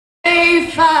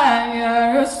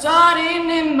starting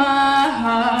in my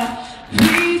heart,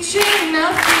 reaching a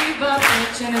fever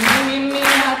pitch and bringing me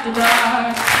out the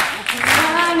dark.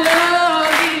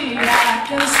 Finally, I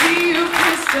can see you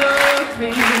crystal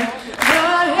clear. Go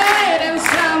ahead and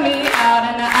sell me out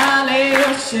and I'll lay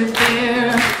your ship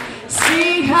there.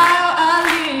 See how I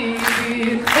live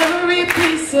with every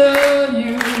piece of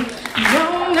you.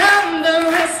 Don't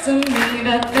underestimate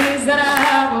the things that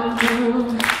I will do.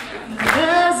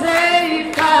 There's a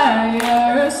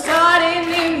fire starting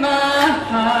in my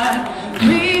heart,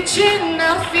 reaching a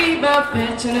fever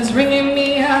pitch and it's bringing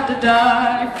me out the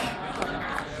dark.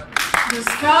 The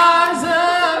scars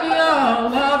of your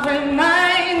love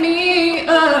remind me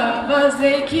of us.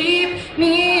 They keep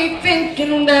me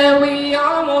thinking that we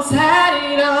almost had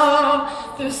it all.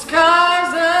 The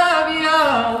scars of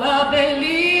your love, they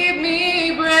leave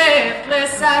me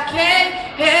breathless. I can't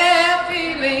help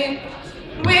feeling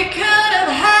we could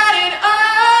have had it all.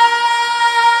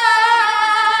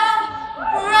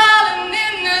 Rolling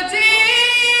in the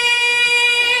deep,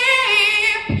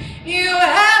 you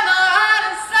have the heart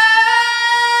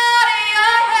inside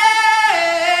your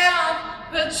head,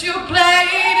 but you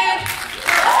played it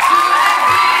too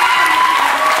happy.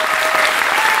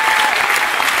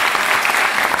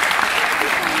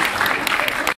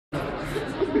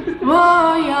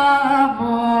 Voy a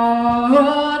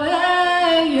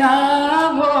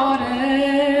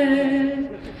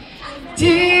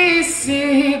ti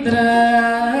si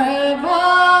drevo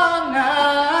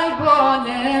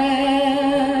najbolje,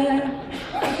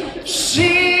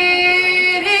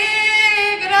 širi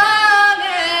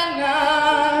grane na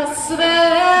sve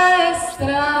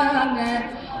strane,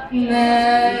 ne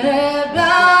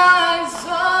daj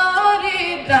zori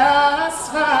da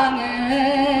svane.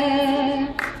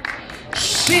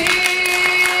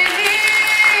 Širi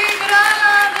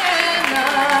grane na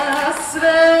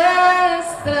sve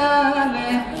strane,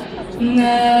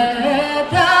 ne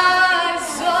daj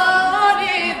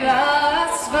zori da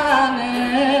svane.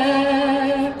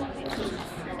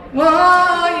 O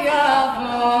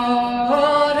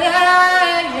javore,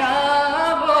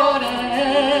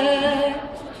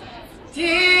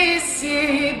 ti si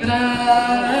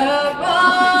drevo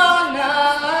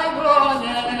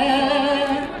najbolje.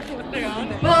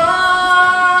 Po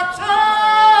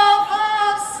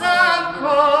tobom sam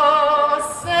ko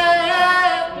se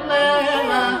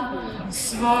plela,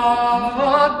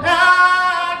 svog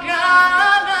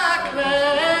Dragana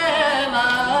klela.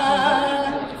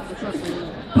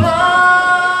 Po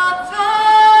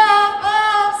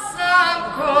tobom sam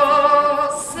ko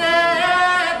se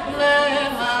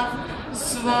plela,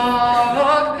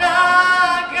 svog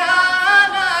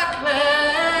Dragana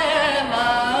klela.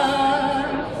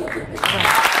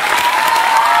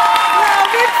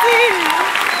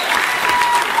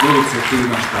 Milice, ti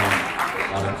imaš talenat.